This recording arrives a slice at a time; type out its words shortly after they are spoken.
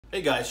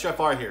Hey guys, Chef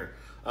R here.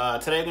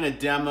 Today I'm going to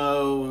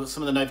demo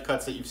some of the knife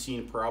cuts that you've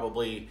seen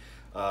probably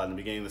in the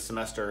beginning of the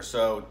semester.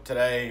 So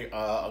today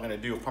I'm going to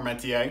do a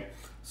Parmentier.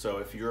 So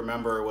if you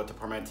remember what the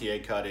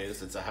Parmentier cut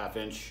is, it's a 1/2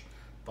 inch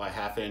by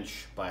 1/2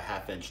 inch by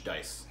 1/2 inch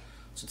dice.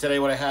 So today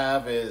what I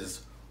have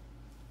is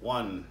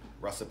one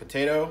russet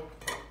potato,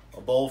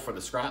 a bowl for the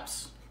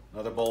scraps,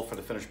 another bowl for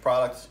the finished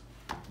product.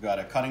 We've got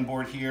a cutting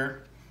board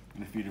here.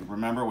 And if you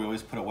remember, we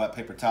always put a wet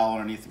paper towel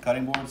underneath the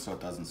cutting board so it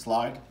doesn't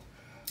slide.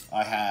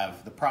 I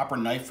have the proper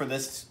knife for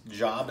this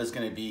job is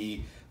going to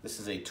be, this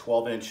is a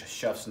 12-inch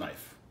chef's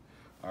knife.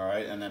 All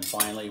right, and then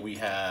finally we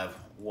have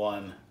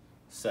one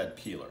set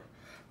peeler.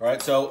 All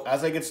right, so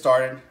as I get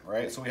started,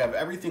 right, so we have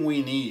everything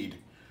we need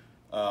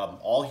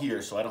all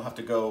here, so I don't have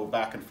to go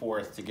back and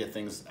forth to get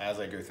things as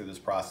I go through this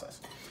process.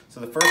 So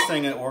the first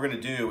thing that we're going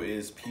to do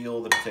is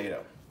peel the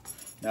potato.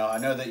 Now I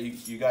know that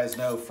you guys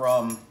know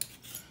from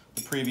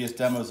the previous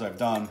demos I've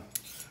done,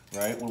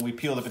 right, when we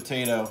peel the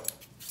potato,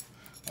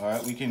 all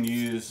right, we can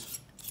use,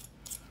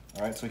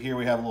 all right, so here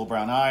we have a little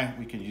brown eye.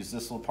 We can use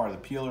this little part of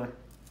the peeler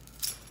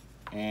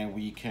and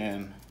we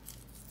can,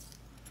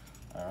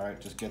 all right,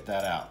 just get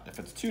that out. If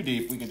it's too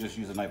deep, we can just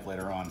use a knife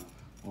later on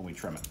when we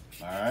trim it.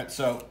 All right,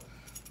 so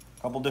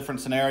a couple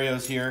different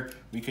scenarios here.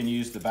 We can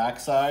use the back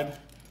side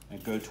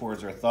and go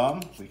towards our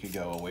thumb. We could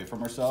go away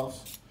from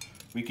ourselves.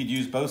 We could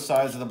use both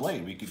sides of the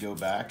blade. We could go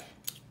back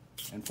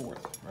and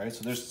forth, right?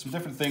 So there's some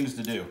different things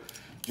to do.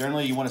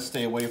 Generally, you want to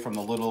stay away from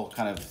the little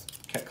kind of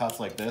cuts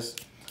like this.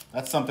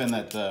 That's something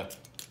that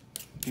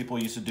people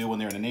used to do when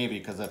they're in the Navy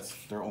because that's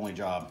their only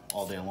job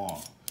all day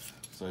long.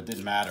 So it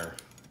didn't matter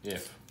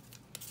if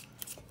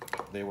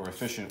they were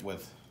efficient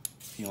with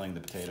peeling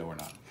the potato or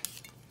not.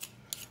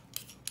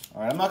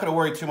 All right, I'm not going to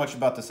worry too much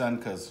about this end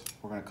because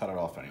we're going to cut it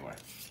off anyway.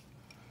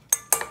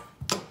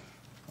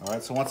 All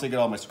right, so once I get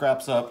all my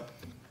scraps up,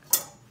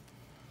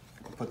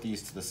 I'll put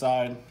these to the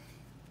side,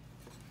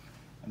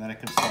 and then I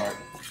can start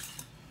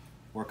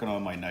working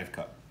on my knife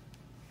cut.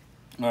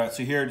 All right,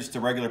 so here, just a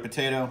regular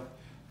potato.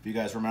 If you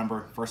guys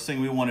remember, first thing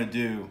we want to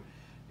do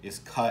is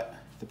cut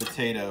the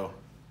potato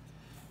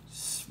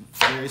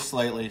very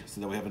slightly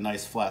so that we have a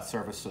nice flat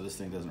surface so this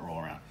thing doesn't roll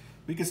around.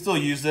 We can still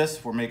use this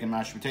if we're making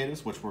mashed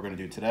potatoes, which we're going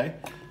to do today.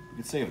 We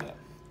can save that.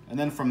 And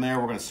then from there,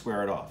 we're going to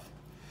square it off.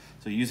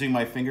 So using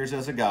my fingers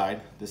as a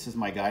guide, this is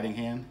my guiding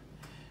hand.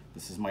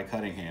 This is my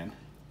cutting hand.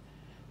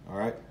 All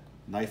right,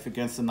 knife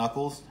against the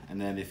knuckles. And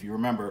then if you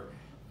remember,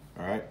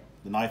 all right,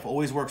 the knife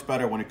always works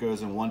better when it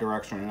goes in one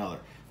direction or another.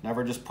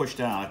 Never just push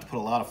down. I have to put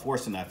a lot of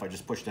force in that if I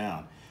just push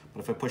down. But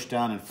if I push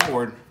down and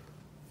forward,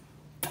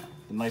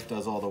 the knife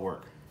does all the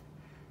work.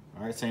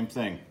 All right, same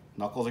thing.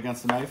 Knuckles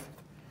against the knife,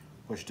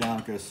 push down,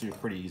 it goes through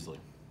pretty easily.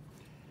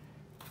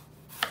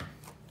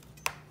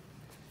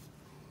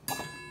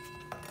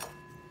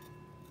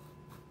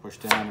 Push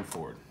down and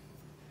forward.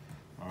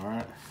 All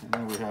right, and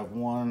then we have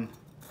one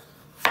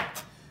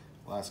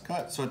last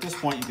cut. So at this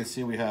point, you can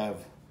see we have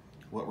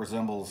what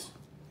resembles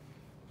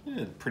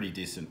a pretty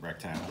decent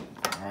rectangle.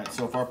 All right,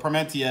 so for our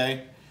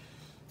Parmentier,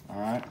 all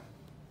right,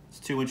 it's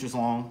 2 inches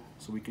long,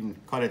 so we can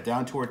cut it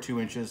down toward 2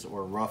 inches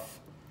or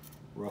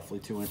roughly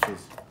 2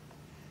 inches.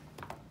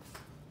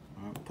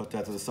 All right, put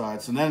that to the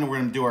side. So then we're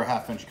gonna do our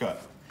 1/2 inch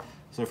cut.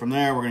 So from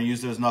there, we're gonna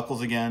use those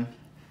knuckles again,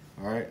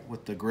 all right,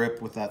 with the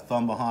grip, with that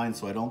thumb behind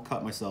so I don't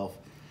cut myself.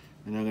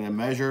 And I'm gonna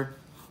measure,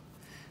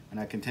 and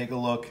I can take a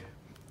look,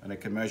 and I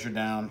can measure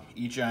down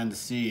each end to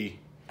see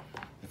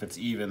if it's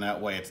even. That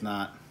way it's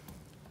not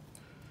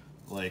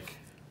like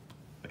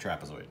a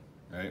trapezoid,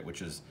 right?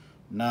 Which is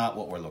not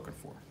what we're looking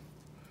for.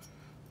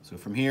 So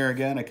from here,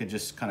 again, I could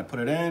just kind of put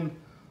it in,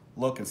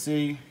 look and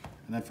see,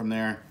 and then from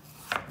there,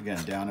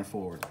 again, down and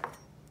forward.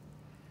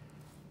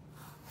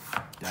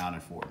 Down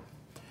and forward.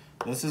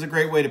 This is a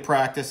great way to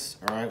practice,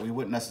 all right? We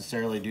wouldn't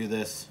necessarily do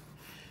this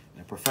in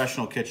a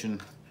professional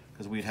kitchen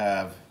because we'd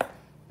have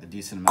a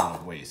decent amount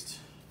of waste.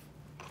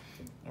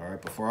 All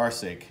right, but for our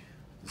sake,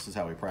 this is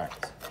how we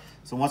practice.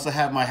 So once I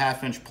have my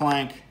 1/2 inch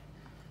plank,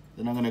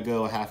 then I'm gonna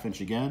go a 1/2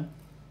 inch again,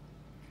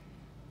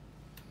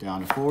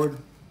 down and forward,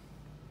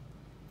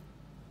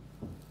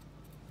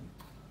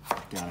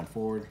 down and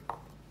forward,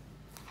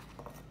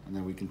 and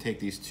then we can take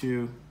these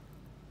two,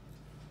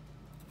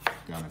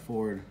 down and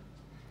forward,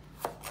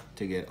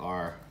 to get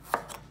our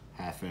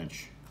 1/2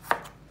 inch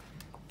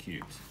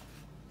cubes.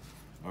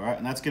 All right,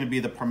 and that's gonna be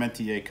the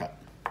Parmentier cut.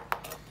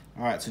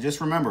 All right, so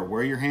just remember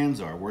where your hands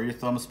are, where your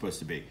thumb is supposed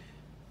to be.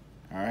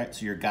 All right,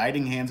 so your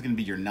guiding hand is gonna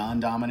be your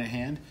non-dominant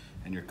hand,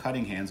 and your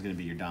cutting hand is gonna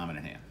be your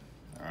dominant hand.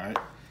 All right,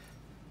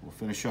 we'll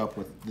finish up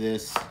with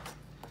this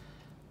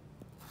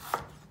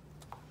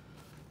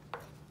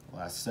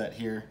last set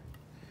here.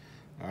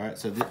 All right,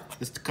 so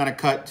this kind of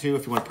cut too,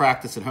 if you want to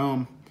practice at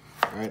home,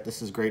 all right,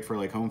 this is great for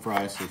like home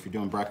fries. So if you're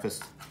doing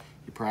breakfast,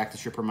 you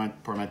practice your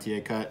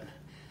Parmentier cut.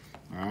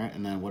 All right,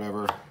 and then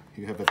whatever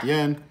you have at the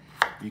end,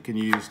 you can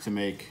use to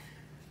make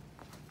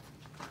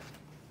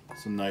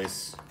some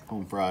nice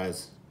home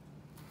fries.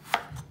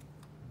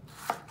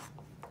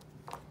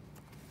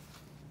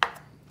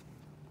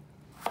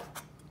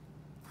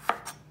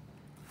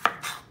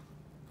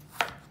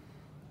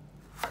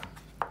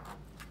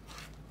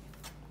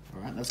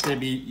 That's going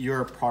to be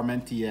your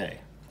parmentier.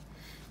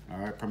 All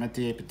right,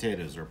 parmentier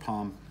potatoes, or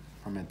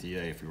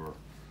parmentier if you were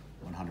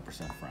 100%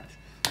 French.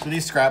 So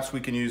these scraps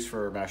we can use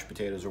for mashed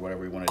potatoes or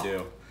whatever we want to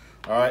do.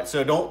 All right,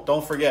 so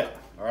don't forget.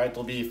 All right,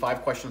 there'll be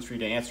 5 questions for you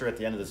to answer at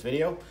the end of this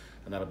video,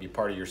 and that'll be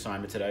part of your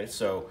assignment today.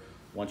 So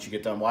once you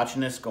get done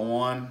watching this, go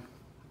on.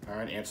 All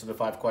right, answer the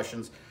 5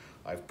 questions.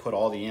 I've put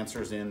all the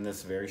answers in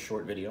this very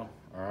short video.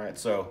 All right,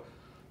 so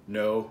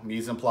no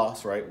mise en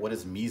place, right? What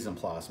does mise en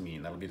place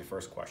mean? That'll be the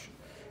first question.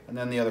 And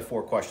then the other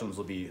 4 questions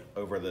will be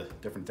over the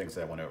different things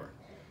that I went over.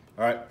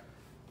 All right,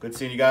 good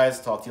seeing you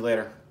guys. Talk to you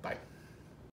later. Bye.